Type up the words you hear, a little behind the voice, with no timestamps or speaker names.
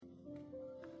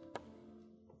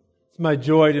It's my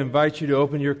joy to invite you to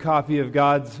open your copy of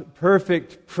God's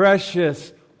perfect,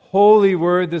 precious, holy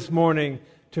word this morning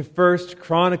to 1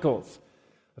 Chronicles.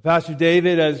 Pastor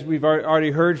David, as we've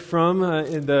already heard from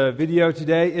in the video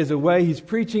today, is away. He's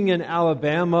preaching in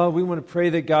Alabama. We want to pray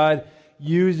that God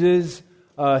uses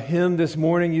him this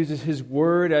morning, uses His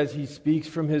Word as He speaks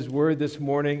from His Word this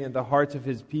morning in the hearts of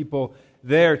His people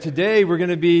there. Today we're going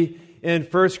to be in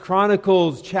 1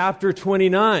 Chronicles chapter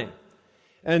 29.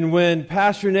 And when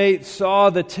Pastor Nate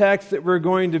saw the text that we're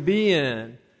going to be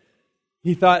in,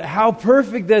 he thought, how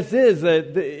perfect this is,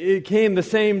 that it came the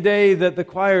same day that the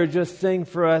choir just sang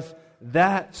for us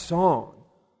that song.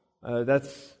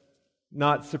 That's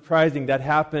not surprising. That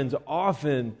happens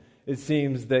often, it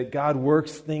seems, that God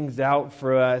works things out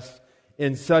for us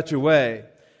in such a way.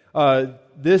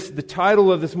 The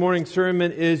title of this morning's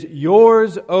sermon is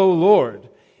Yours, O Lord.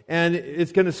 And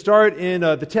it's going to start in,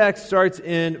 the text starts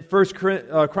in 1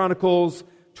 Chronicles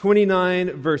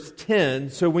 29, verse 10.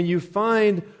 So when you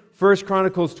find 1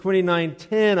 Chronicles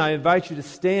 29:10, I invite you to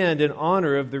stand in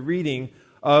honor of the reading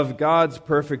of God's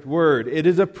perfect word. It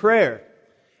is a prayer.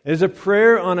 It is a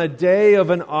prayer on a day of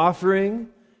an offering.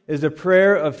 It is a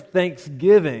prayer of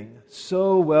thanksgiving,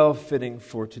 so well fitting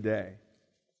for today.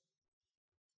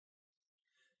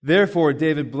 Therefore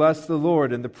David blessed the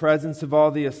Lord in the presence of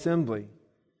all the assembly.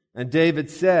 And David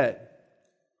said,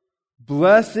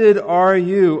 Blessed are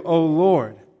you, O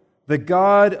Lord, the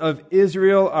God of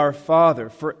Israel our Father,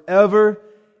 forever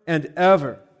and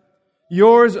ever.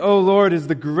 Yours, O Lord, is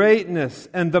the greatness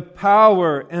and the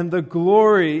power and the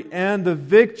glory and the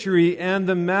victory and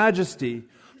the majesty.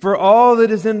 For all that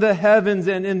is in the heavens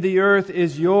and in the earth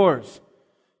is yours.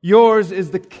 Yours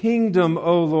is the kingdom,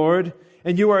 O Lord,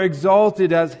 and you are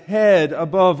exalted as head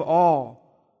above all.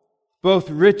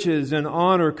 Both riches and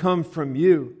honor come from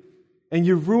you, and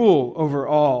you rule over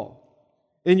all.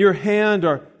 In your hand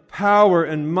are power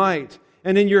and might,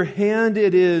 and in your hand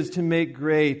it is to make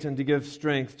great and to give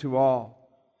strength to all.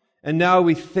 And now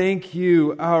we thank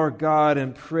you, our God,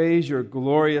 and praise your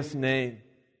glorious name.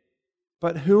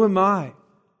 But who am I?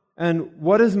 And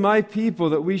what is my people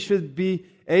that we should be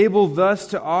able thus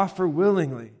to offer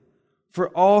willingly? For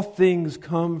all things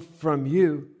come from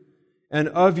you, and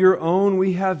of your own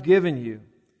we have given you.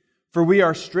 For we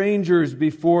are strangers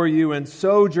before you and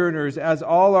sojourners as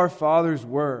all our fathers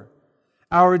were.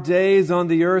 Our days on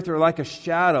the earth are like a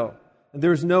shadow, and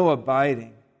there is no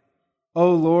abiding.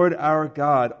 O Lord our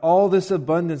God, all this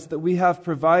abundance that we have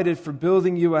provided for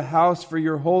building you a house for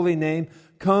your holy name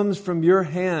comes from your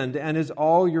hand and is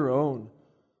all your own.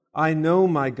 I know,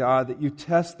 my God, that you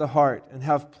test the heart and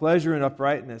have pleasure in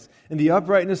uprightness. In the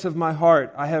uprightness of my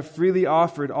heart, I have freely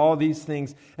offered all these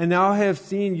things. And now I have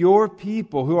seen your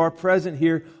people who are present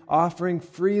here offering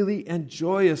freely and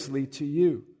joyously to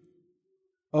you.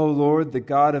 O Lord, the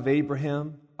God of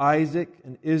Abraham, Isaac,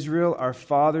 and Israel, our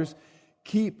fathers,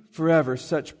 keep forever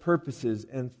such purposes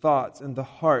and thoughts in the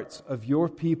hearts of your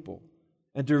people,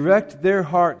 and direct their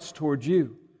hearts toward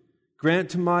you. Grant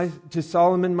to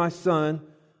Solomon my son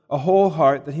a whole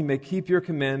heart, that he may keep your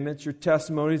commandments, your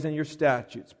testimonies, and your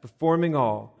statutes, performing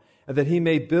all, and that he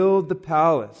may build the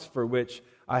palace for which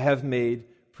I have made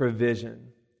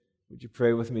provision. Would you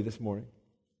pray with me this morning?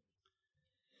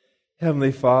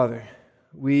 Heavenly Father,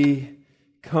 we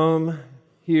come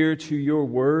here to your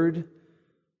word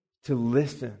to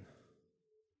listen,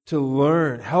 to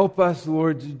learn. Help us,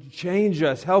 Lord, to change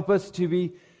us. Help us to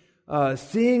be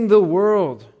seeing the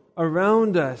world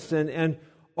around us and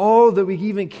all that we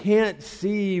even can't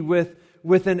see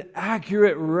with an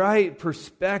accurate, right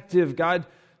perspective. God,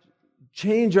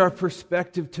 change our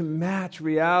perspective to match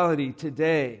reality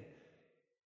today.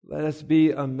 Let us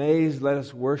be amazed. Let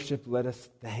us worship. Let us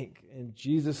thank. In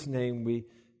Jesus' name we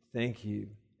thank you.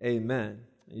 Amen.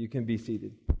 You can be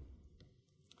seated.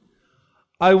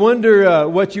 I wonder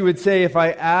what you would say if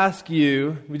I ask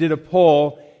you, we did a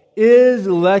poll, is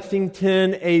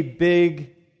Lexington a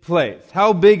big place?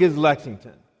 How big is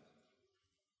Lexington?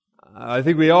 I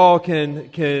think we all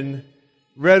can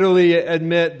readily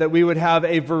admit that we would have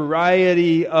a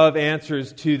variety of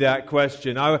answers to that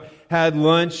question. I had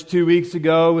lunch 2 weeks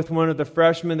ago with one of the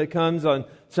freshmen that comes on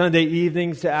Sunday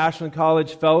evenings to Ashland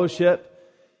College Fellowship.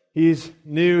 He's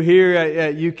new here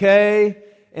at UK,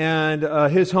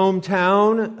 and his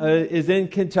hometown is in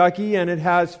Kentucky, and it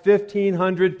has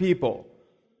 1,500 people.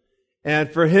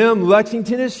 And for him,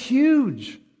 Lexington is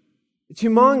huge. It's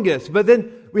humongous. But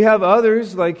then we have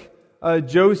others like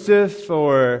Joseph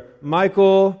or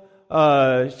Michael,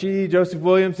 Joseph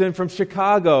Williamson from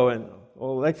Chicago, and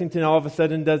Lexington all of a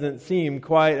sudden doesn't seem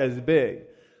quite as big.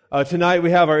 Tonight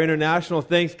we have our international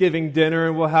Thanksgiving dinner,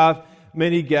 and we'll have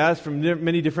many guests from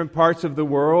many different parts of the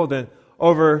world, and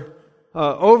over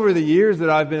the years that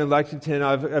I've been in Lexington,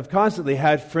 I've constantly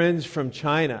had friends from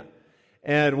China.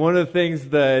 And one of the things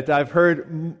that I've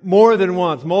heard more than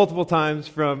once, multiple times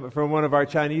from one of our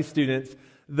Chinese students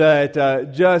that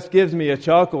just gives me a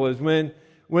chuckle is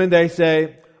when they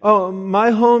say, "Oh,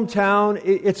 my hometown,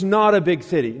 it's not a big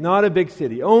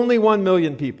city, only 1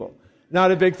 million people, not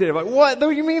a big city." I'm like, what? What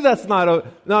do you mean that's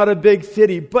not a big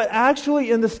city? But actually,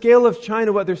 in the scale of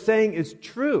China, what they're saying is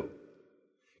true.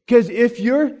 Because if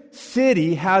your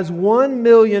city has 1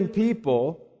 million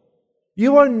people,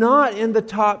 you are not in the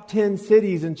top 10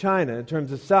 cities in China in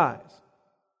terms of size.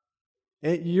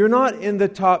 And you're not in the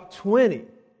top 20.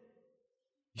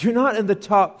 You're not in the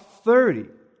top 30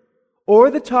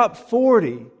 or the top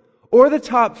 40 or the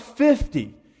top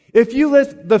 50. If you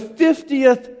list the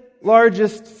 50th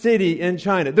largest city in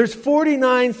China, there's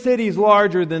 49 cities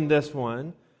larger than this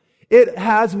one. It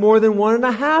has more than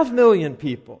 1.5 million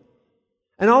people.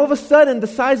 And all of a sudden, the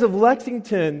size of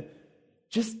Lexington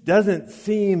just doesn't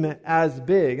seem as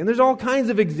big. And there's all kinds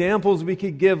of examples we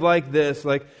could give like this,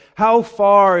 like how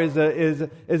far is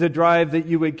a drive that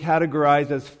you would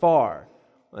categorize as far?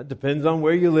 Well, it depends on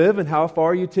where you live and how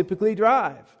far you typically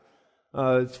drive.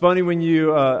 It's funny when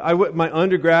my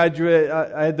undergraduate,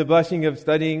 I had the blessing of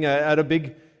studying at a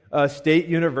big state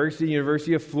university,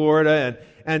 University of Florida,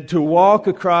 and to walk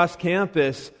across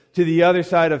campus to the other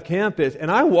side of campus,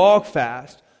 and I walk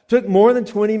fast, took more than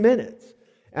 20 minutes.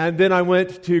 And then I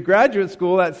went to graduate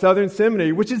school at Southern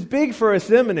Seminary, which is big for a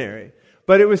seminary.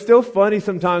 But it was still funny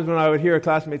sometimes when I would hear a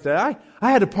classmate say, I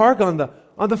had to park on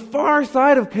the far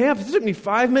side of campus. It took me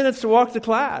 5 minutes to walk to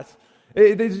class.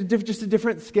 It's just a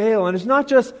different scale. And it's not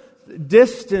just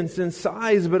distance and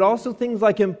size, but also things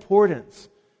like importance.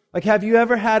 Like, have you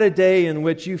ever had a day in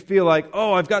which you feel like,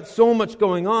 oh, I've got so much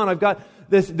going on. I've got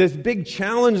this big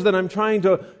challenge that I'm trying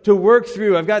to work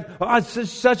through. I've got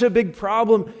it's such a big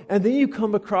problem. And then you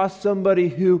come across somebody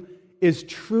who is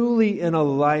truly in a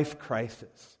life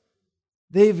crisis.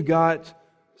 They've got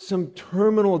some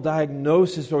terminal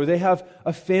diagnosis, or they have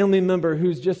a family member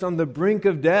who's just on the brink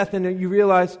of death, and you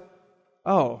realize,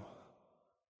 oh,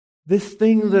 this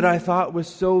thing that I thought was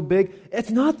so big,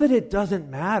 it's not that it doesn't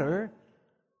matter.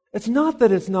 It's not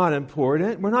that it's not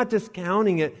important. We're not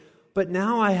discounting it. But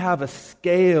now I have a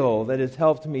scale that has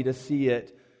helped me to see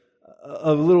it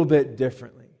a little bit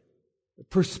differently.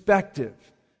 Perspective.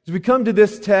 As we come to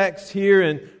this text here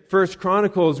in 1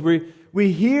 Chronicles,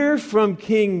 we hear from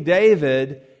King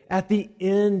David at the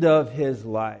end of his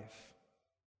life.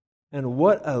 And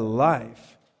what a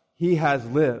life he has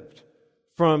lived.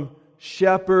 From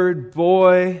shepherd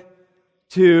boy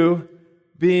to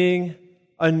being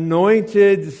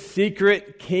anointed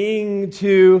secret king,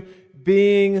 to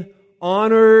being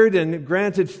honored and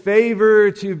granted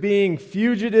favor, to being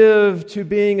fugitive, to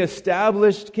being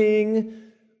established king,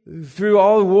 through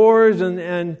all wars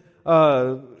and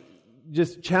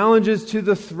just challenges to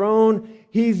the throne.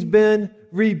 He's been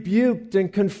rebuked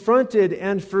and confronted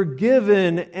and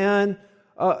forgiven, and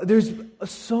there's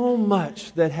so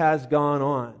much that has gone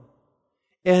on.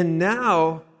 And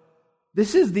now,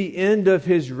 this is the end of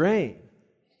his reign,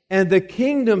 and the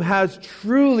kingdom has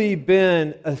truly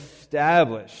been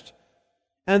established.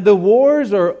 And the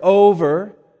wars are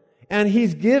over, and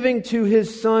he's giving to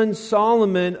his son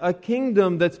Solomon a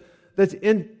kingdom that's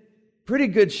in pretty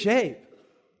good shape.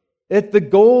 It's the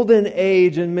golden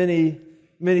age in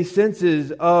many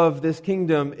senses of this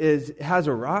kingdom has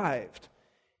arrived.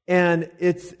 And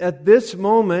it's at this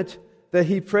moment that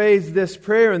he prays this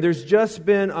prayer, and there's just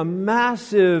been a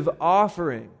massive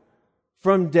offering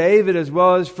from David as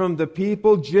well as from the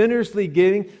people, generously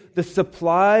giving the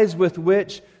supplies with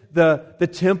which the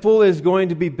temple is going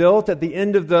to be built. At the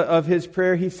end of his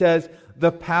prayer, he says,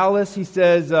 the palace, he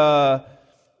says,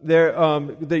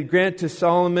 they grant to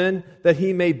Solomon that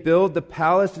he may build the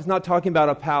palace. It's not talking about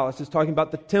a palace. It's talking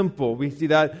about the temple. We see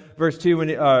that verse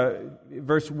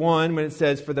 1 when it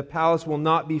says, for the palace will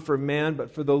not be for man,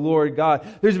 but for the Lord God.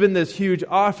 There's been this huge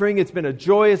offering. It's been a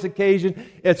joyous occasion.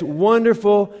 It's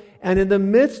wonderful. And in the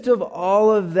midst of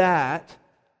all of that,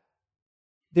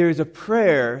 there is a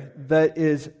prayer that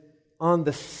is on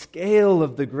the scale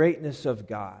of the greatness of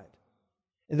God.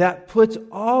 That puts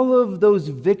all of those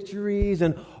victories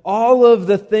and all of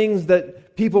the things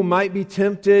that people might be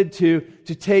tempted to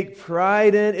take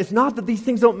pride in. It's not that these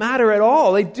things don't matter at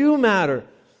all. They do matter.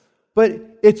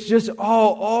 But it's just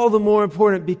all the more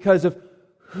important because of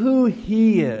who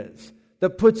He is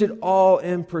that puts it all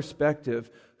in perspective.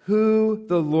 Who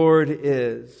the Lord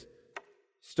is.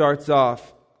 Starts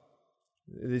off,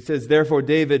 it says, therefore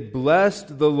David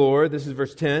blessed the Lord, this is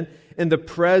verse 10, in the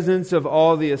presence of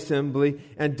all the assembly.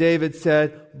 And David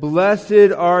said,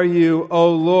 "Blessed are you,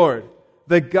 O Lord,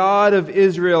 the God of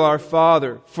Israel our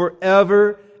Father,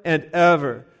 forever and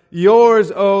ever.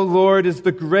 Yours, O Lord, is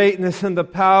the greatness and the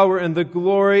power and the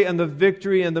glory and the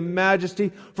victory and the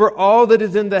majesty. For all that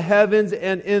is in the heavens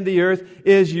and in the earth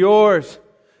is yours.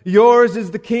 Yours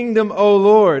is the kingdom, O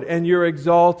Lord, and you're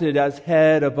exalted as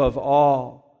head above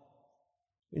all."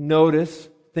 Notice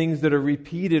things that are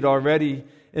repeated already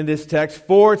in this text.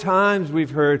 4 times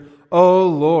we've heard, "O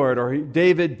Lord," or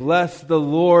David blessed the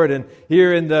Lord. And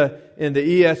here in the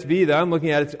ESV that I'm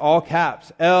looking at, it's all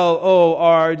caps.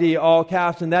 Lord, all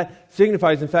caps. And that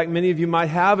signifies, in fact, many of you might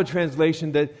have a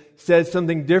translation that says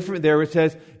something different there, which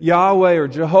says Yahweh or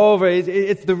Jehovah.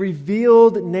 It's the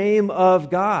revealed name of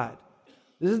God.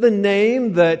 This is the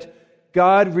name that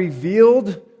God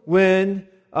revealed when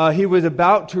He was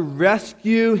about to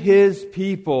rescue His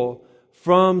people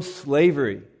from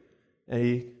slavery. And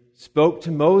He spoke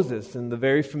to Moses in the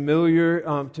very familiar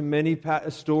to many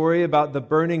story about the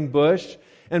burning bush.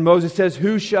 And Moses says,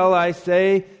 "Who shall I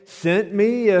say sent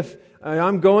me? If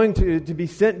I'm going to be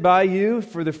sent by you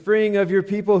for the freeing of your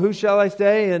people, who shall I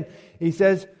say?" And he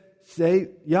says, "Say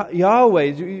Yahweh."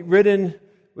 It's written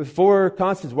with 4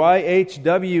 consonants,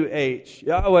 YHWH.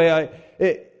 Yahweh,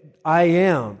 I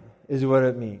am is what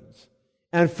it means.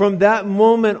 And from that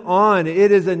moment on,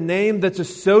 it is a name that's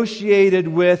associated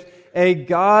with a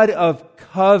God of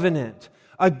covenant,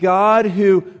 a God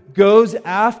who goes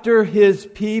after His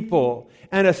people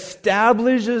and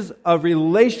establishes a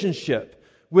relationship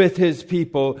with His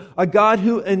people, a God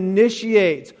who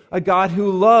initiates, a God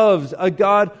who loves, a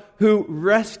God who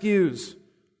rescues.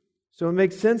 So it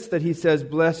makes sense that He says,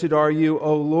 "Blessed are you,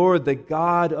 O Lord, the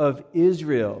God of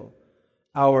Israel,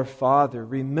 our Father,"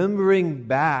 remembering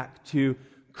back to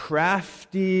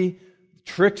crafty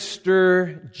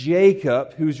trickster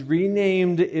Jacob, who's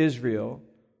renamed Israel,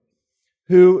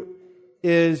 who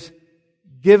is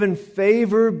given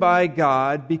favor by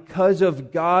God because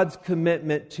of God's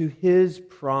commitment to His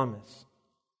promise.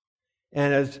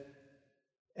 And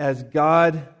as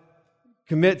God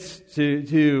commits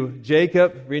to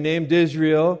Jacob, renamed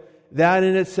Israel, that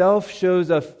in itself shows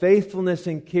a faithfulness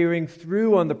in carrying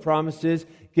through on the promises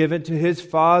given to his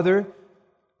father,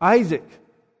 Isaac.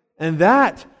 And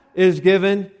that is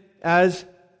given as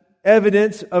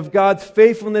evidence of God's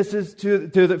faithfulness to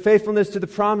the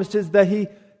promises that He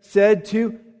said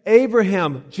to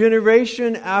Abraham.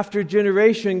 Generation after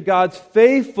generation, God's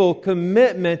faithful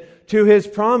commitment to His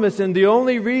promise. And the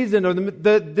only reason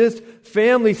that this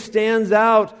family stands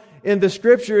out in the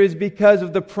Scripture is because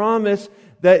of the promise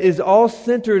that is all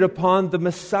centered upon the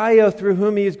Messiah through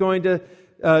whom He is going to,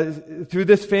 through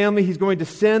this family, He's going to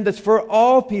send, that's for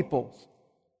all peoples.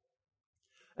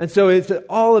 And so it's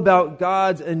all about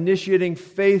God's initiating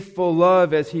faithful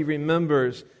love as He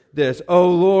remembers this. "O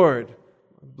Lord,"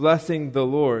 blessing the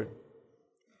Lord.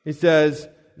 He says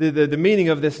the meaning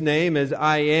of this name is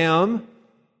 "I am,"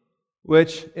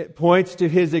 which it points to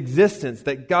His existence,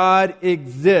 that God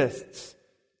exists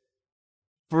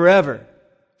forever.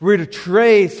 If we're to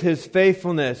trace His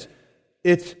faithfulness,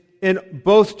 it's in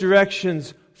both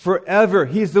directions forever.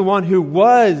 He's the one who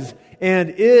was and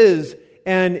is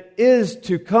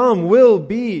to come, will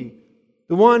be.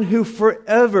 The one who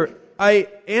forever, I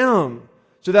am.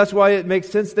 So that's why it makes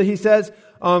sense that He says,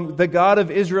 the God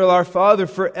of Israel our Father,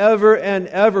 forever and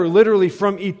ever. Literally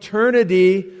from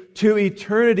eternity to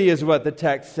eternity is what the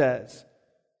text says.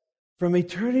 From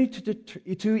eternity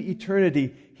to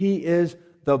eternity, He is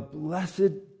the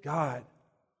blessed God.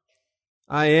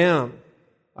 I am.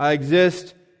 I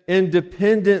exist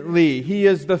independently. He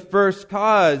is the first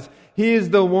cause. He is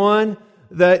the one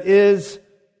that is.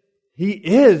 He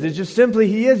is. It's just simply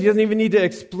He is. He doesn't even need to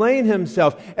explain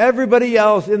Himself. Everybody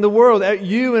else in the world,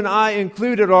 you and I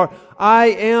included, are I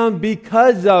am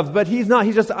because of. But He's not.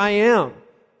 He's just I am.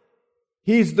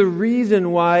 He's the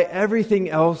reason why everything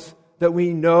else that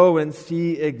we know and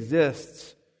see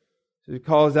exists. So He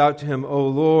calls out to Him, "O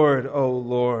Lord, O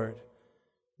Lord."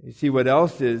 You see what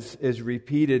else is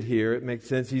repeated here. It makes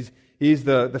sense. He's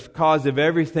the cause of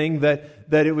everything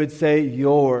that it would say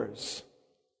yours.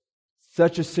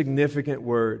 Such a significant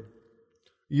word.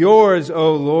 Yours,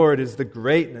 O Lord, is the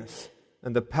greatness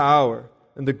and the power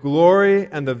and the glory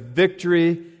and the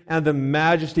victory and the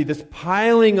majesty. This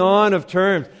piling on of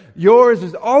terms. Yours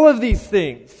is all of these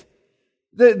things.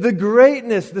 The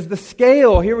greatness, the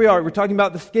scale. Here we are. We're talking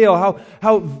about the scale.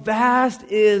 How vast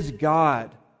is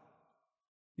God.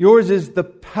 Yours is the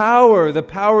power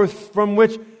from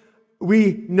which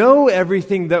we know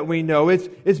everything that we know.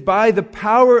 It's by the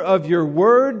power of your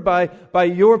word, by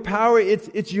your power,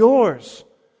 it's yours.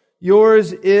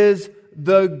 Yours is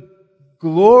the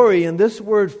glory. And this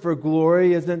word for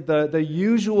glory isn't the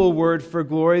usual word for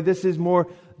glory. This is more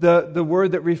the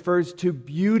word that refers to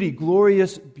beauty,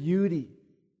 glorious beauty.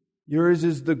 Yours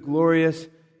is the glorious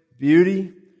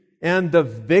beauty. And the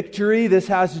victory, this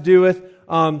has to do with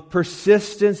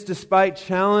persistence despite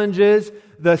challenges,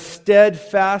 the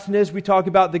steadfastness. We talk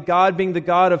about the God being the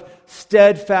God of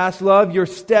steadfast love. Your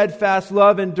steadfast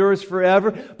love endures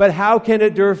forever. But how can it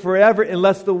endure forever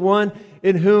unless the one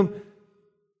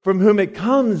from whom it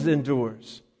comes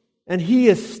endures? And He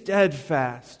is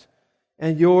steadfast.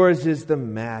 And yours is the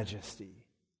majesty.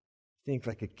 Think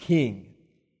like a king.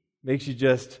 Makes you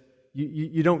just,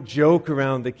 you don't joke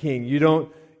around the king. You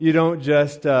don't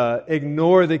just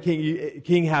ignore the king.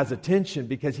 King has attention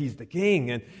because He's the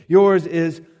king. And yours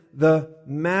is the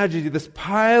majesty. This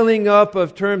piling up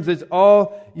of terms, it's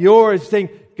all yours. Saying,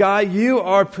 God, you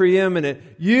are preeminent.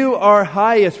 You are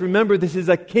highest. Remember, this is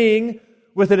a king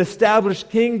with an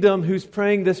established kingdom who's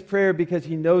praying this prayer because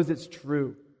he knows it's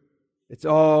true. It's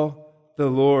all the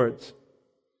Lord's.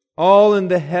 All in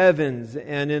the heavens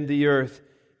and in the earth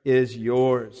is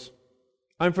yours.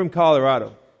 I'm from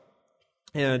Colorado.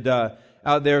 And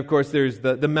out there, of course, there's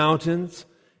the mountains.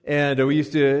 And we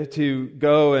used to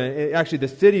go, and actually the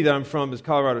city that I'm from is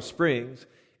Colorado Springs.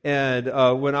 And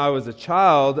when I was a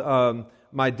child,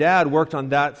 my dad worked on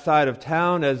that side of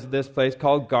town as this place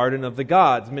called Garden of the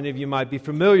Gods. Many of you might be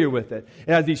familiar with it.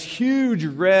 It has these huge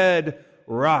red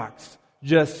rocks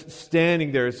just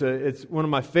standing there. So it's one of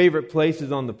my favorite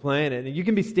places on the planet. And you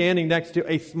can be standing next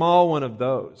to a small one of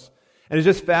those. And it's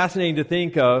just fascinating to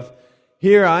think of,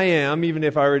 here I am, even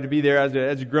if I were to be there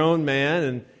as a grown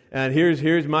man, and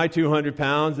here's my 200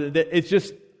 pounds. It's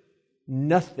just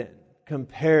nothing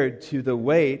compared to the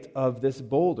weight of this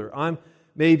boulder.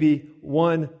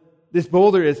 This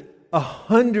boulder is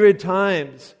 100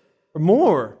 times or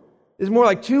more. It's more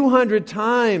like 200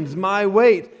 times my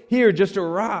weight. Here, just a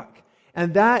rock.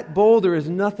 And that boulder is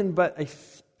nothing but a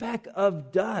speck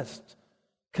of dust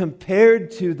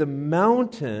compared to the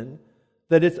mountain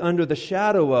that it's under the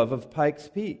shadow of Pikes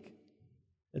Peak.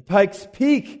 And Pikes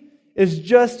Peak is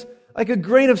just like a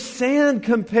grain of sand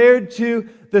compared to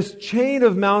this chain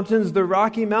of mountains, the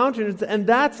Rocky Mountains, and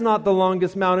that's not the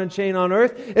longest mountain chain on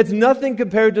earth. It's nothing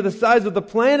compared to the size of the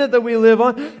planet that we live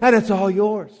on, and it's all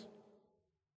yours.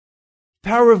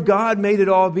 Power of God made it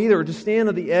all be there. Or to stand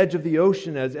on the edge of the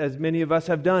ocean, as many of us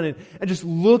have done, and just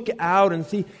look out and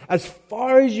see as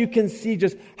far as you can see,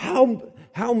 just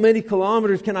how many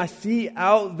kilometers can I see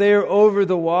out there over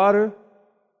the water?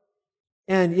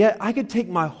 And yet I could take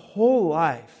my whole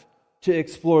life to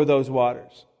explore those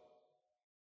waters.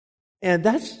 And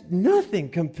that's nothing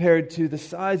compared to the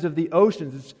size of the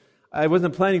oceans. I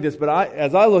wasn't planning this, but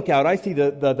as I look out, I see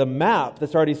the map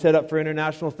that's already set up for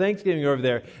International Thanksgiving over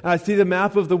there. And I see the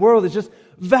map of the world. It's just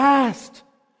vast,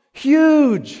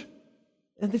 huge,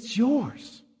 and it's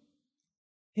yours.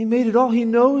 He made it all. He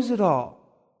knows it all.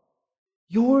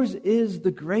 Yours is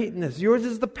the greatness. Yours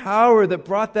is the power that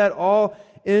brought that all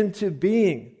into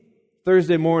being.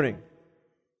 Thursday morning,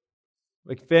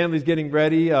 like family's getting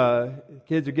ready,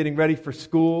 kids are getting ready for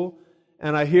school,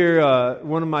 and I hear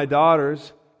one of my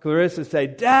daughters, Clarissa, say,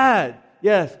 "Dad,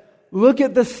 yes, look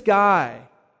at the sky."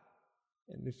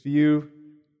 And if you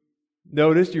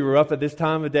noticed, you were up at this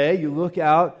time of day, you look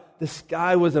out, the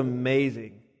sky was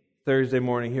amazing Thursday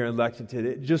morning here in Lexington.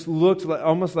 It just looks like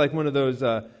almost like one of those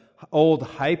old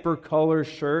hypercolor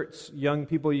shirts. Young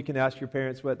people, you can ask your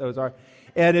parents what those are.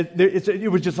 And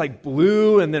it was just like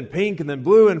blue and then pink and then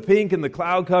blue and pink and the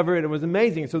cloud cover, and it was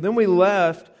amazing. So then we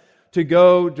left to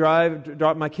go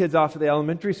drop my kids off at the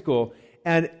elementary school.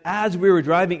 And as we were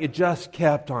driving, it just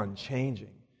kept on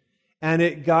changing. And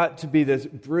it got to be this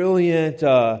brilliant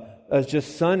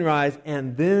just sunrise,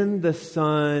 and then the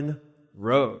sun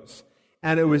rose.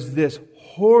 And it was this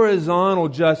horizontal,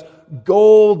 just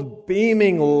gold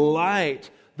beaming light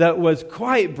that was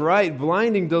quite bright,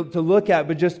 blinding to look at,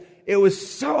 but just, it was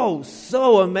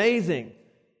so amazing.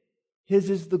 His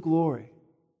is the glory.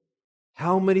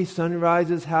 How many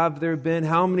sunrises have there been?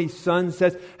 How many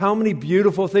sunsets? How many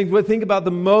beautiful things? But think about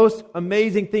the most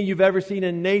amazing thing you've ever seen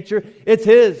in nature. It's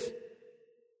His.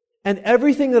 And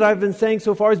everything that I've been saying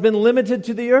so far has been limited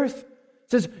to the earth.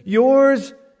 It says,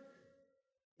 yours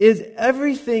is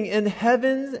everything in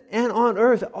heavens and on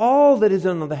earth. All that is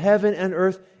on the heaven and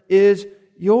earth is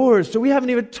yours. So we haven't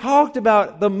even talked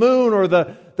about the moon or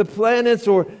the planets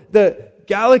or the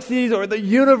galaxies or the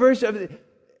universe.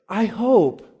 I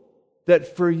hope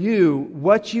that for you,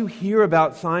 what you hear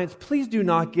about science, please do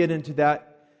not get into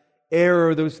that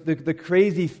error, the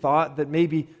crazy thought that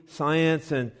maybe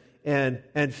science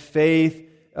and faith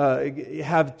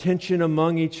have tension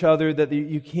among each other, that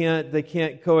they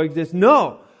can't coexist.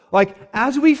 No. Like,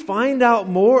 as we find out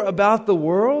more about the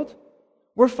world,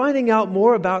 we're finding out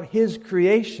more about His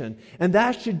creation. And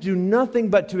that should do nothing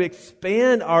but to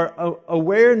expand our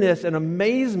awareness and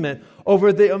amazement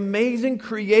over the amazing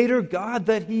Creator God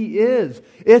that He is.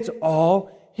 It's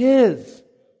all His.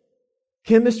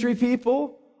 Chemistry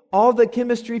people, all that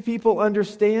chemistry people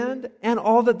understand and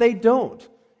all that they don't.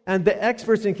 And the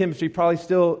experts in chemistry probably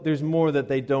still, there's more that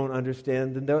they don't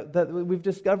understand than that we've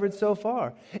discovered so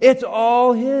far. It's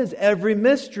all His. Every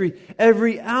mystery,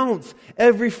 every ounce,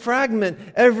 every fragment,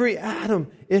 every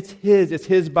atom, it's His. It's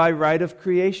His by right of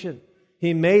creation.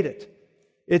 He made it.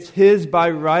 It's His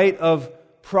by right of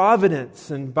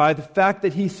providence and by the fact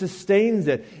that He sustains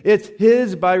it. It's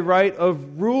His by right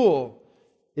of rule.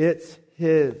 It's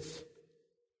His.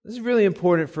 This is really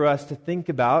important for us to think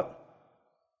about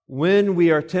when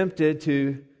we are tempted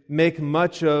to make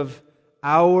much of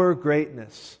our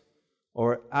greatness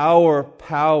or our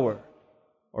power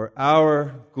or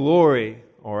our glory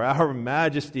or our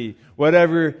majesty,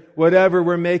 whatever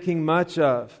we're making much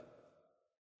of.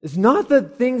 It's not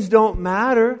that things don't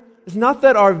matter. It's not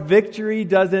that our victory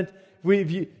doesn't,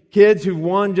 kids who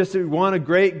won a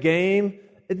great game,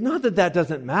 it's not that that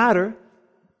doesn't matter.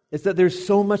 It's that there's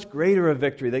so much greater a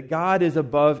victory, that God is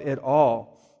above it all.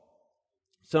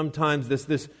 Sometimes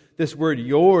this word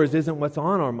yours isn't what's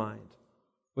on our mind.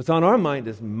 What's on our mind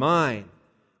is mine.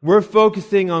 We're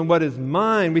focusing on what is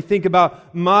mine. We think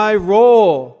about my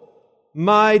role,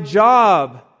 my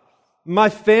job, my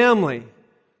family,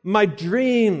 my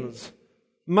dreams,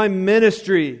 my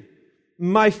ministry,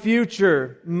 my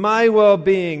future, my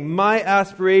well-being, my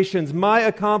aspirations, my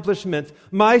accomplishments,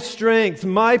 my strengths,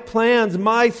 my plans,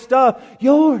 my stuff.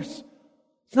 Yours.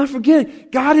 Let's not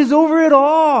forget, God is over it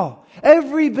all.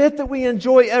 Every bit that we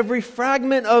enjoy, every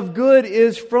fragment of good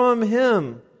is from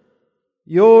Him.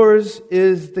 Yours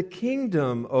is the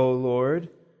kingdom, O Lord.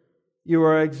 You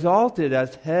are exalted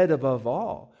as head above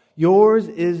all. Yours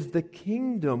is the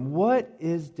kingdom. What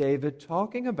is David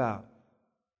talking about?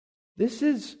 This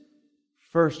is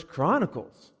 1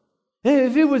 Chronicles. Hey,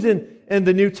 if it was in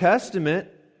the New Testament,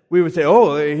 we would say,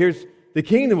 oh, here's the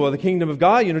kingdom. Well, the kingdom of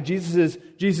God. Jesus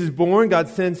is born. God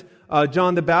sends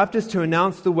John the Baptist to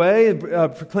announce the way,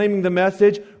 proclaiming the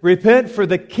message, repent, for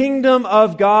the kingdom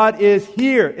of God is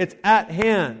here. It's at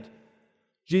hand.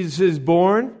 Jesus is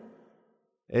born.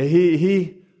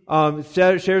 He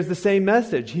shares the same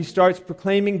message. He starts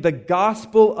proclaiming the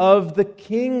gospel of the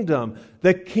kingdom.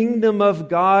 The kingdom of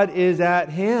God is at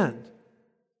hand.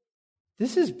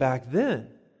 This is back then.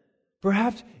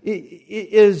 Perhaps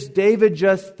is David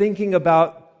just thinking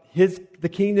about the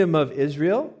kingdom of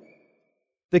Israel?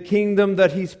 The kingdom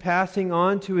that he's passing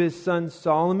on to his son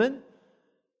Solomon?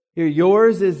 Here,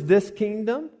 yours is this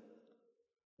kingdom?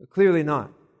 Clearly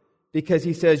not. Because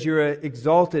he says you're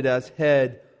exalted as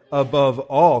head above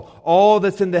all. All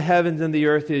that's in the heavens and the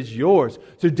earth is yours.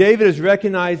 So David is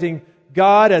recognizing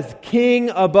God as king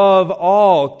above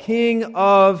all, king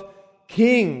of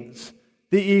kings,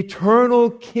 the eternal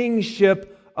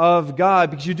kingship of God.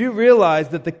 Because you do realize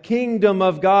that the kingdom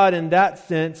of God in that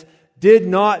sense did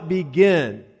not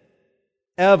begin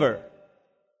ever.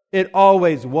 It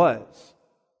always was.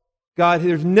 God,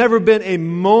 there's never been a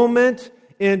moment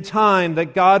in time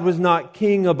that God was not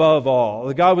king above all.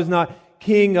 That God was not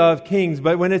king of kings.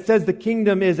 But when it says the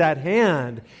kingdom is at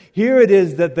hand, here it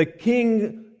is that the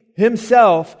king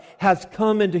himself has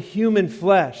come into human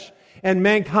flesh. And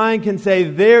mankind can say,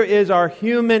 there is our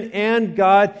human and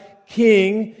God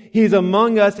king. He's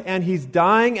among us and He's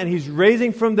dying and He's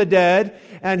raising from the dead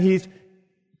and He's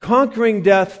conquering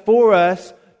death for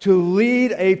us to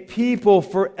lead a people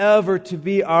forever to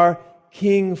be our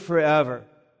king forever.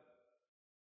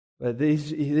 But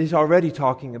he's already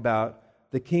talking about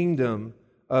the kingdom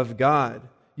of God.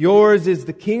 Yours is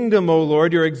the kingdom, O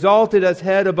Lord. You're exalted as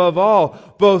head above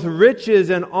all. Both riches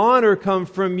and honor come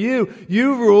from you.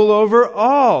 You rule over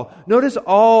all. Notice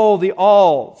all the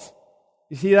alls.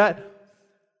 You see that?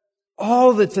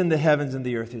 All that's in the heavens and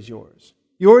the earth is yours.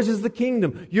 Yours is the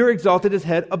kingdom. You're exalted as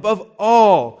head above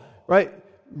all. Right?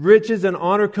 Riches and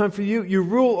honor come from you. You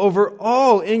rule over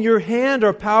all. In your hand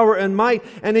are power and might.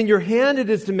 And in your hand it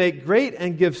is to make great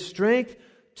and give strength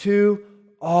to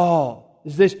all.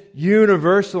 Is this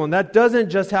universal? And that doesn't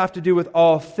just have to do with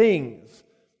all things.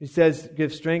 He says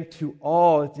give strength to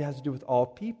all. It has to do with all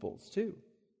peoples too.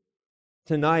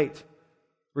 Tonight,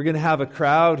 we're going to have a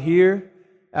crowd here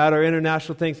at our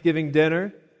International Thanksgiving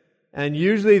dinner. And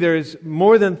usually there's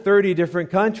more than 30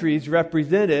 different countries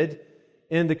represented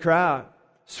in the crowd.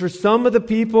 For some of the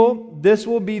people, this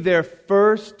will be their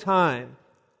first time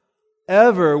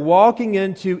ever walking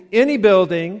into any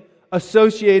building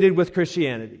associated with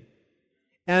Christianity.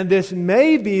 And this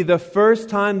may be the first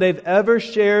time they've ever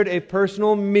shared a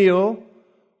personal meal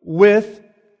with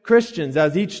Christians,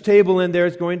 as each table in there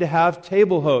is going to have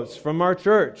table hosts from our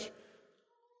church.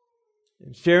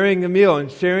 And sharing a meal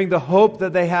and sharing the hope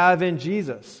that they have in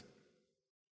Jesus.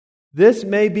 This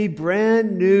may be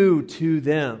brand new to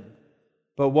them.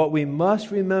 But what we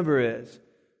must remember is,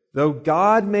 though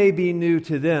God may be new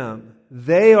to them,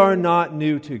 they are not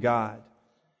new to God.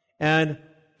 And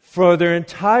for their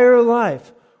entire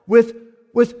life, with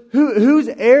whose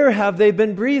air have they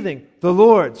been breathing? The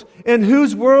Lord's. In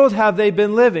whose world have they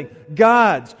been living?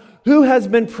 God's. Who has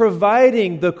been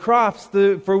providing the crops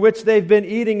for which they've been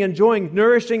eating, enjoying,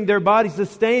 nourishing their bodies,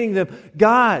 sustaining them?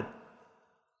 God.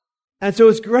 And so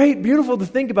it's great, beautiful to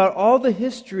think about all the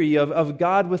history of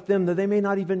God with them that they may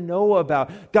not even know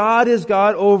about. God is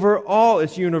God over all.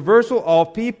 It's universal, all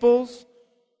peoples.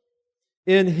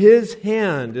 In His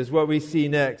hand is what we see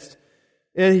next.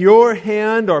 In your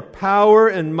hand are power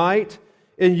and might.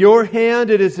 In your hand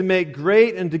it is to make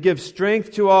great and to give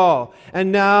strength to all.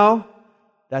 And now,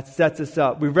 that sets us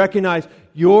up. We recognize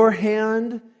your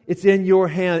hand, it's in your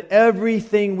hand.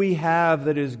 Everything we have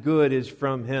that is good is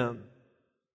from Him.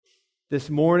 This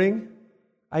morning,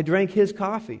 I drank His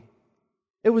coffee.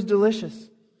 It was delicious.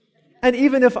 And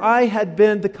even if I had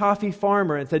been the coffee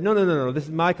farmer and said, no, this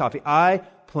is my coffee. I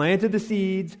planted the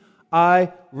seeds.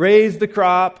 I raised the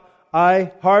crop.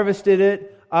 I harvested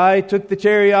it. I took the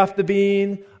cherry off the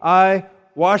bean. I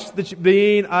washed the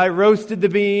bean. I roasted the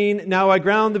bean. Now I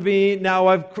ground the bean. Now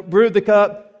I've brewed the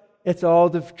cup. It's all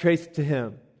traced to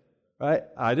Him, right?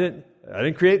 I didn't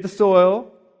create the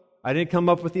soil. I didn't come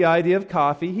up with the idea of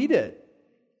coffee. He did.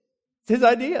 It's His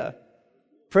idea.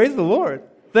 Praise the Lord.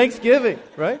 Thanksgiving,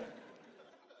 right?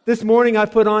 This morning I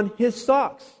put on His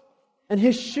socks and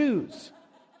His shoes.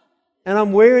 And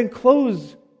I'm wearing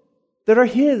clothes that are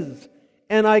His.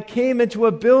 And I came into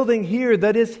a building here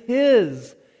that is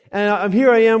His. And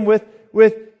here I am with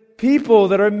people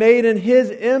that are made in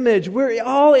His image. We're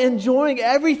all enjoying,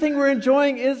 everything we're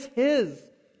enjoying is His.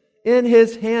 In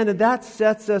His hand. And that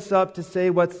sets us up to say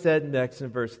what's said next in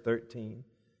verse 13.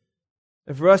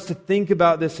 And for us to think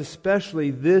about this,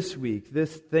 especially this week,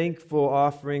 this thankful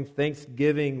offering,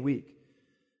 Thanksgiving week.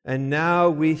 And now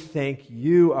we thank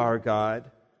You, our God,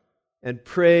 and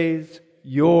praise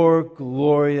Your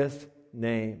glorious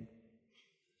name.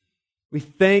 We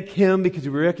thank Him because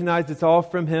we recognize it's all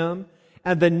from Him.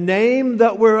 And the name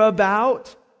that we're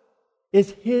about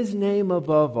is His name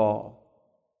above all.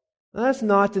 Now, that's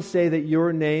not to say that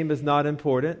your name is not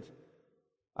important.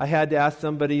 I had to ask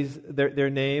somebody's their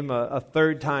name a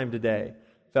third time today.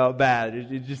 Felt bad.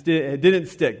 It didn't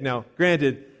stick. Now,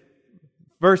 granted,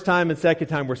 first time and second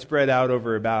time were spread out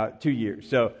over about 2 years.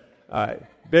 So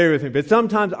bear with me. But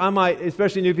sometimes I might,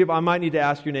 especially new people, I might need to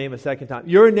ask your name a second time.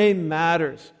 Your name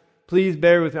matters. Please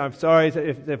bear with me. I'm sorry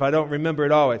if I don't remember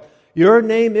it always. Your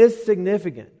name is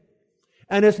significant.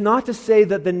 And it's not to say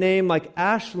that the name like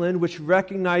Ashland, which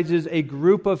recognizes a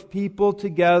group of people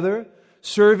together,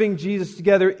 serving Jesus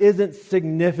together, isn't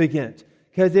significant.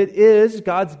 Because it is.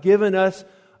 God's given us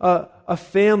a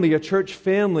family, a church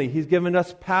family. He's given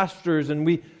us pastors and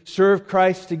we serve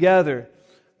Christ together.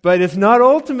 But it's not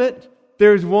ultimate.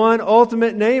 There's one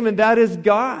ultimate name, and that is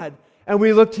God. And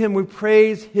we look to Him, we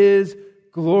praise His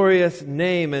glorious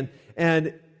name.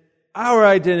 And our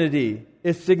identity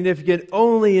is significant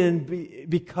only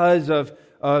because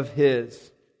of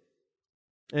His.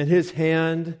 In His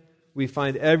hand, we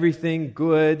find everything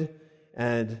good,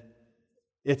 and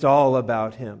it's all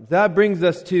about Him. That brings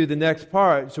us to the next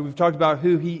part. So we've talked about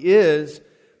who He is,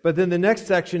 but then the next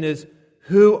section is,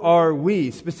 who are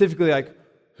we? Specifically, like,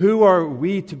 who are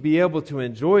we to be able to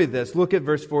enjoy this? Look at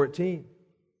verse 14.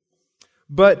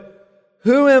 But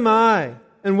who am I,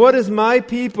 and what is my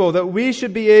people, that we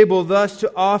should be able thus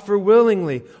to offer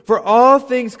willingly? For all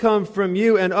things come from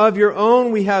You, and of Your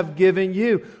own we have given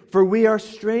You. For we are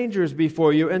strangers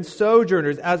before You, and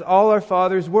sojourners, as all our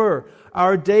fathers were.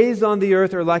 Our days on the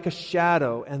earth are like a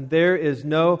shadow, and there is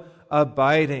no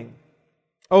abiding.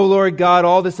 O Lord God,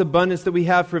 all this abundance that we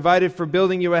have provided for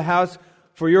building You a house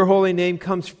for Your holy name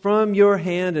comes from Your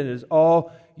hand and is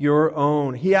all Your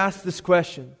own. He asked this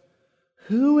question,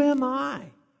 who am I?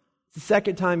 It's the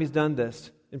second time he's done this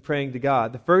in praying to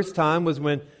God. The first time was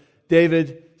when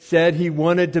David said he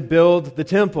wanted to build the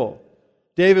temple.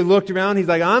 David looked around, he's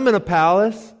like, I'm in a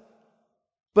palace,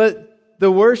 but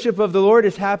the worship of the Lord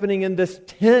is happening in this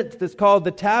tent that's called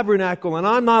the tabernacle, and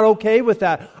I'm not okay with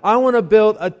that. I want to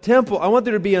build a temple. I want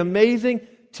there to be an amazing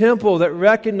temple that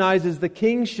recognizes the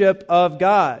kingship of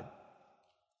God.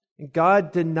 And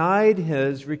God denied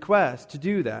his request to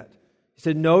do that. He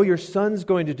said, no, your son's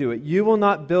going to do it. You will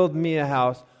not build me a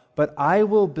house, but I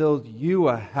will build you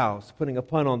a house. Putting a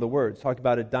pun on the words, talking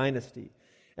about a dynasty.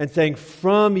 And saying,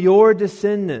 from your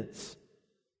descendants,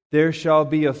 there shall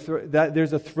be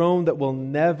there's a throne that will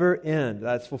never end.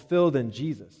 That's fulfilled in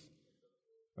Jesus.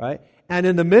 Right? And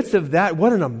in the midst of that,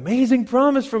 what an amazing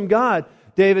promise from God.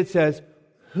 David says,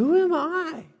 who am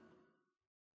I?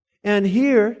 And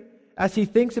here, as he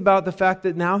thinks about the fact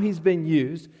that now he's been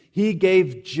used, he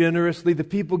gave generously, the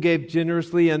people gave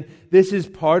generously, and this is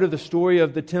part of the story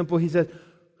of the temple. He says,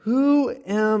 who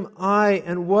am I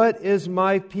and what is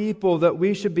my people that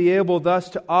we should be able thus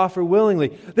to offer willingly?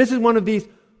 This is one of these,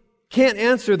 can't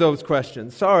answer those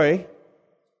questions, sorry,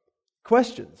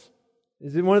 questions.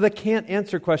 This is one of the can't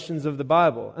answer questions of the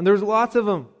Bible. And there's lots of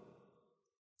them.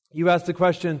 You ask the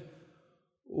question,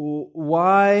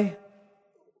 why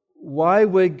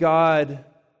would God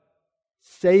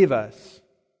save us?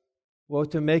 Well,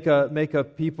 to make a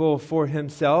people for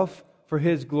Himself, for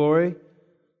His glory.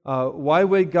 Why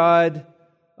would God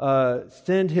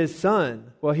send His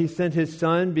Son? Well, He sent His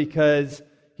Son because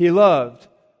He loved.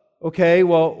 Okay,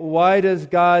 well, why does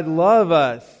God love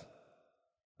us?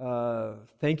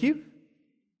 Thank you.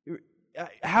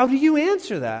 How do you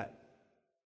answer that?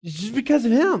 It's just because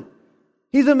of Him.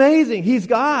 He's amazing. He's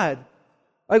God.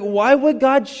 Like, why would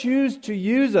God choose to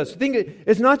use us? Think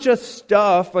it's not just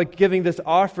stuff like giving this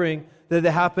offering that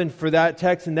happened for that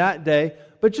text in that day,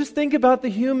 but just think about the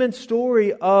human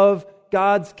story of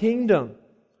God's kingdom.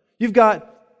 You've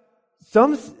got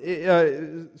some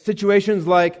situations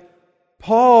like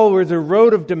Paul was the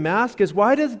road of Damascus.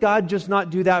 Why does God just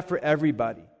not do that for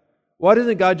everybody? Why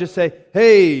doesn't God just say,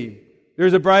 hey,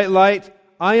 there's a bright light.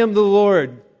 I am the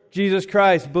Lord, Jesus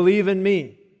Christ. Believe in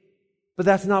me. But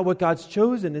that's not what God's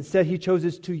chosen. Instead, He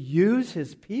chooses to use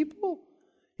His people.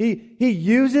 He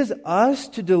uses us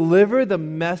to deliver the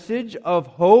message of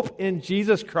hope in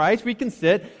Jesus Christ. We can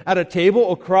sit at a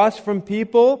table across from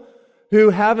people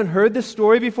who haven't heard this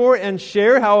story before and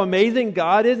share how amazing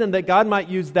God is, and that God might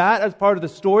use that as part of the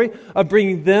story of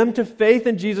bringing them to faith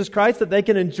in Jesus Christ, that they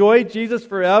can enjoy Jesus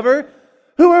forever.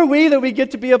 Who are we that we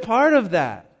get to be a part of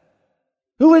that?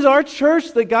 Who is our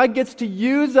church that God gets to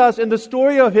use us in the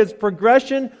story of His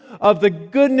progression of the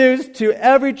good news to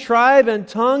every tribe and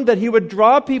tongue, that He would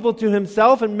draw people to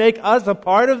Himself and make us a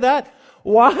part of that?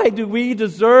 Why do we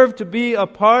deserve to be a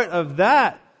part of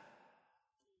that?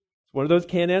 It's one of those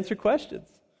can't answer questions.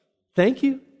 Thank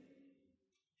you.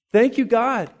 Thank you,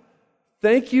 God.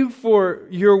 Thank you for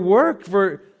your work,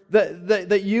 for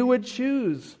that you would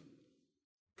choose.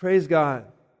 Praise God.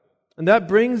 And that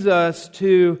brings us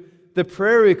to the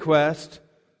prayer request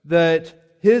that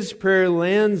his prayer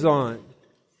lands on.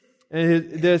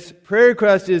 And this prayer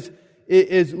request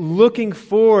is looking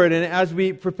forward. And as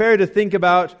we prepare to think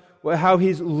about how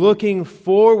he's looking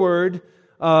forward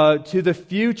to the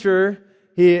future,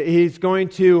 he's going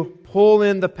to pull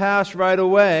in the past right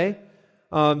away.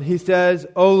 He says,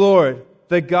 O Lord,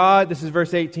 the God, this is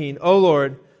verse 18, O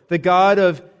Lord, the God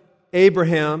of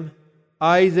Abraham,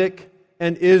 Isaac,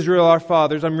 and Israel, our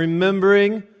fathers, I'm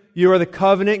remembering you are the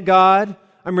covenant God.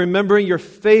 I'm remembering your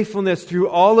faithfulness through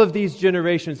all of these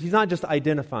generations. He's not just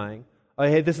identifying, oh,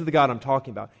 hey, this is the God I'm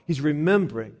talking about. He's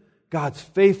remembering God's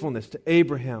faithfulness to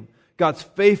Abraham, God's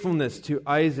faithfulness to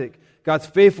Isaac, God's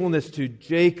faithfulness to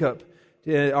Jacob,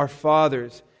 to our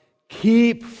fathers.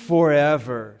 Keep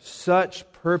forever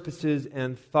such purposes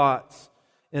and thoughts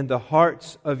in the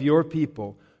hearts of your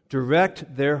people.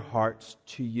 Direct their hearts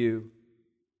to you.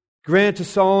 Grant to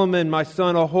Solomon, my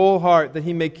son, a whole heart, that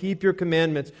he may keep your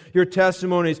commandments, your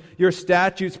testimonies, your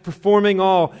statutes, performing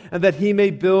all, and that he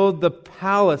may build the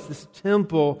palace, this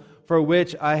temple for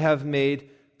which I have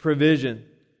made provision.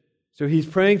 So he's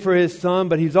praying for his son,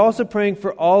 but he's also praying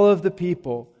for all of the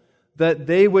people, that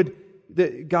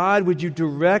God, would you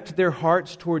direct their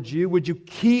hearts towards you? Would you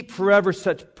keep forever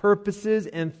such purposes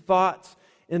and thoughts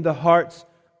in the hearts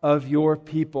of your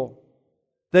people?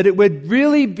 That it would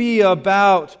really be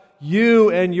about you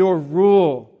and your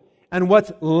rule and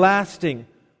what's lasting.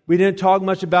 We didn't talk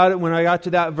much about it when I got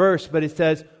to that verse, but it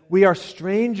says, we are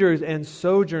strangers and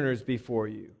sojourners before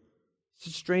you. It's a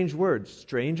strange word.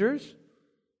 Strangers?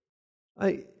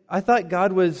 I thought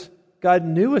God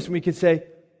knew us and we could say,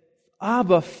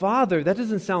 Abba, Father. That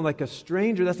doesn't sound like a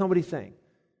stranger. That's not what He's saying.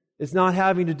 It's not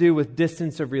having to do with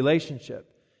distance of relationship.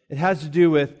 It has to do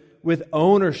with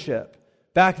ownership.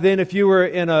 Back then, if you were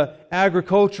in an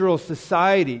agricultural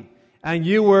society and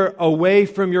you were away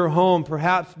from your home,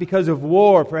 perhaps because of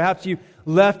war, perhaps you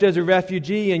left as a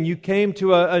refugee and you came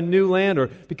to a new land, or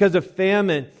because of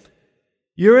famine,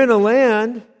 you're in a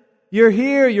land You're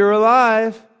here, you're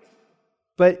alive,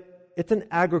 but it's an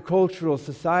agricultural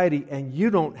society and you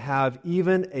don't have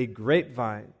even a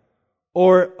grapevine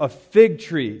or a fig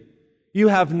tree. You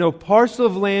have no parcel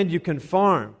of land you can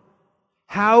farm.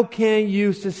 How can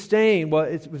you sustain? Well,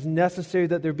 it was necessary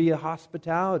that there be a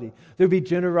hospitality. There be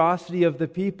generosity of the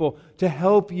people to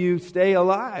help you stay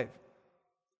alive.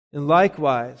 And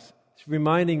likewise, it's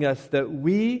reminding us that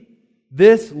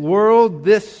this world,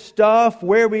 this stuff,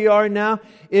 where we are now,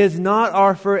 is not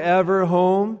our forever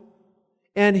home.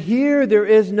 And here there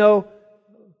is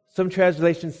some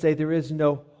translations say there is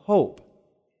no hope,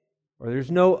 or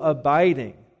there's no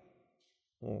abiding.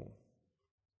 Oh,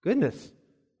 goodness.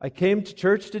 I came to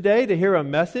church today to hear a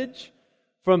message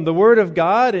from the Word of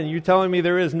God, and you're telling me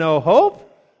there is no hope?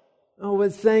 Oh,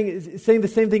 it's saying the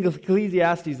same thing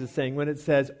Ecclesiastes is saying when it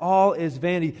says, all is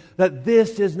vanity, that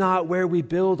this is not where we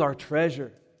build our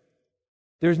treasure.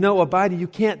 There's no abiding. You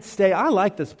can't stay. I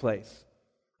like this place.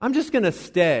 I'm just going to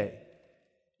stay.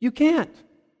 You can't.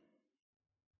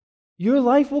 Your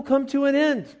life will come to an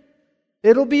end.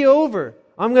 It'll be over.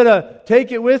 I'm going to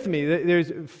take it with me.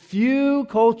 There's few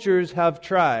cultures have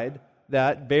tried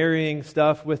that, burying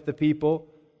stuff with the people.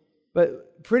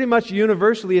 But pretty much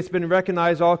universally it's been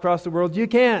recognized all across the world. You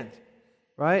can't.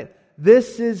 Right?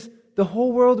 The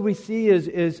whole world we see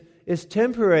is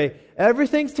temporary.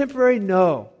 Everything's temporary?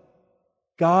 No.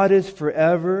 God is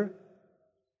forever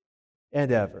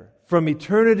and ever. From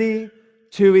eternity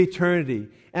to eternity.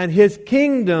 And His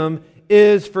kingdom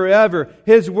is forever.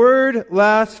 His word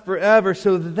lasts forever.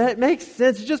 So that makes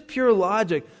sense. It's just pure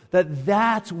logic that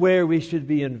that's where we should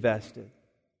be invested.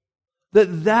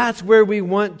 That's where we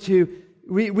want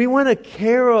to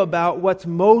care about what's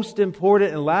most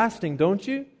important and lasting, don't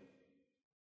you?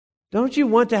 Don't you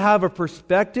want to have a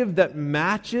perspective that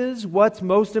matches what's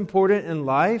most important in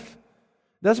life?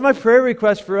 That's my prayer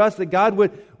request for us, that God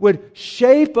would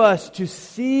shape us to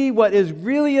see what is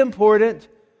really important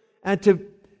and to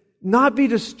not be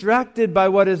distracted by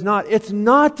what is not. It's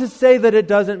not to say that it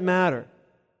doesn't matter.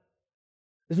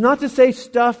 It's not to say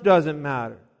stuff doesn't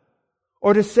matter.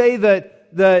 Or to say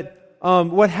that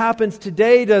what happens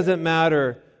today doesn't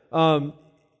matter.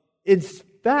 In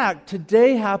fact,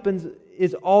 today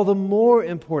is all the more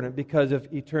important because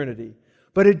of eternity.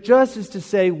 But it just is to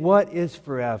say what is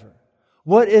forever.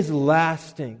 What is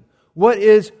lasting? What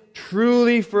is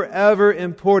truly forever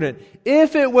important?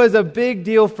 If it was a big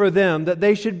deal for them that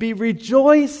they should be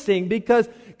rejoicing because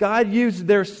God used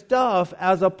their stuff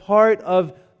as a part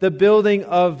of the building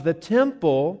of the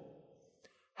temple,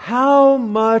 how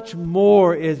much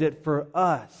more is it for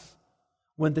us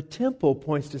when the temple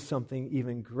points to something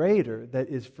even greater that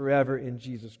is forever in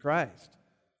Jesus Christ?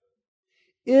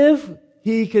 If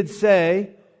He could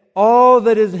say, all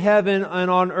that is heaven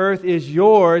and on earth is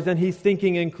yours, and He's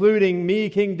thinking, including me,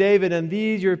 King David, and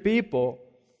these your people,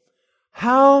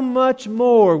 how much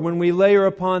more when we layer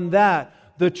upon that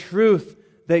the truth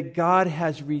that God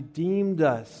has redeemed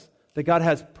us, that God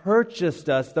has purchased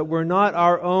us, that we're not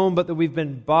our own, but that we've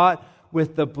been bought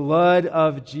with the blood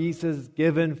of Jesus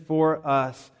given for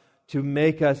us to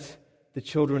make us the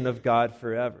children of God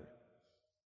forever.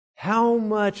 How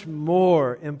much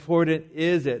more important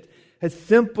is it? It's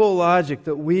simple logic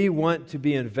that we want to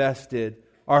be invested,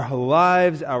 our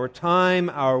lives, our time,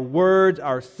 our words,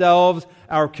 ourselves,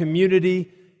 our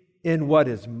community, in what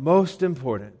is most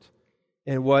important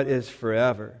and what is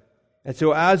forever. And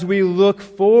so as we look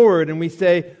forward and we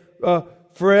say,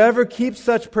 forever keep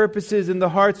such purposes in the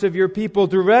hearts of your people,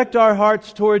 direct our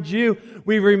hearts towards you,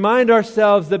 we remind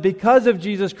ourselves that because of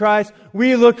Jesus Christ,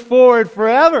 we look forward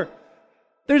forever.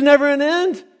 There's never an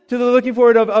end to the looking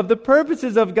forward of the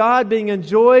purposes of God being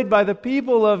enjoyed by the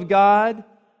people of God.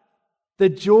 The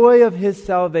joy of His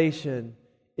salvation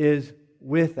is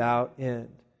without end.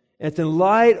 And it's in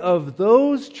light of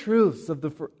those truths of the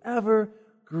forever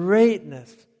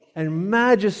greatness and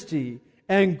majesty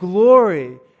and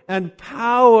glory and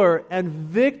power and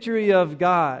victory of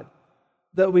God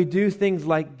that we do things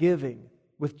like giving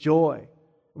with joy.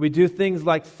 We do things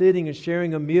like sitting and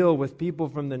sharing a meal with people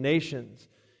from the nations.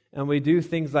 And we do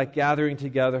things like gathering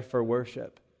together for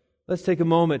worship. Let's take a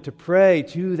moment to pray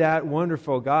to that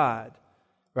wonderful God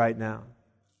right now.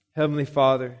 Heavenly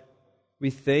Father, we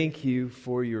thank You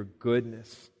for Your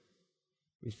goodness.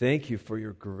 We thank You for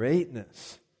Your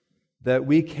greatness that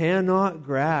we cannot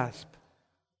grasp,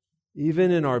 even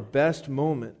in our best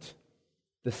moment,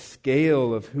 the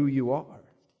scale of who You are.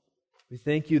 We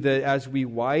thank You that as we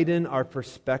widen our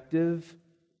perspective,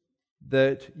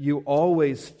 that You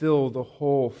always fill the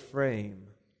whole frame.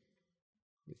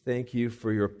 We thank You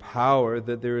for Your power,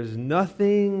 that there is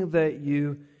nothing that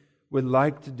You would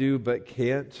like to do but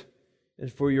can't.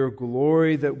 and for your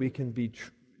glory, that we can be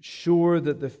sure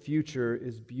that the future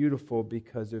is beautiful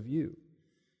because of you.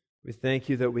 We thank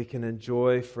you that we can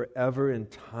enjoy forever in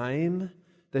time,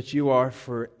 that you are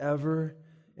forever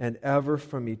and ever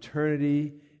from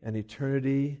eternity and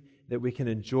eternity, that we can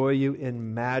enjoy you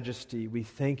in majesty. We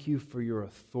thank you for your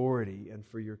authority and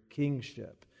for your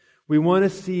kingship. We want to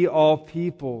see all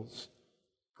peoples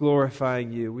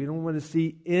glorifying you. We don't want to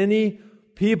see any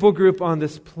people group on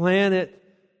this planet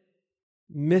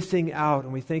missing out.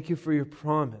 And we thank you for your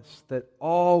promise that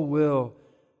all will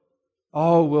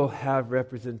have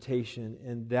representation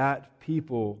in that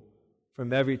people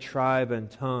from every tribe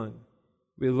and tongue.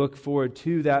 We look forward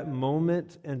to that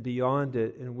moment and beyond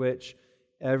it, in which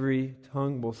every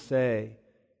tongue will say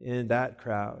in that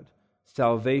crowd,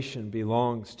 salvation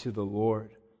belongs to the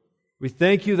Lord. We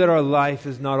thank you that our life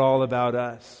is not all about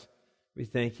us. We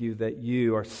thank you that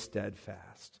you are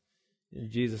steadfast. In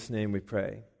Jesus' name we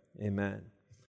pray. Amen.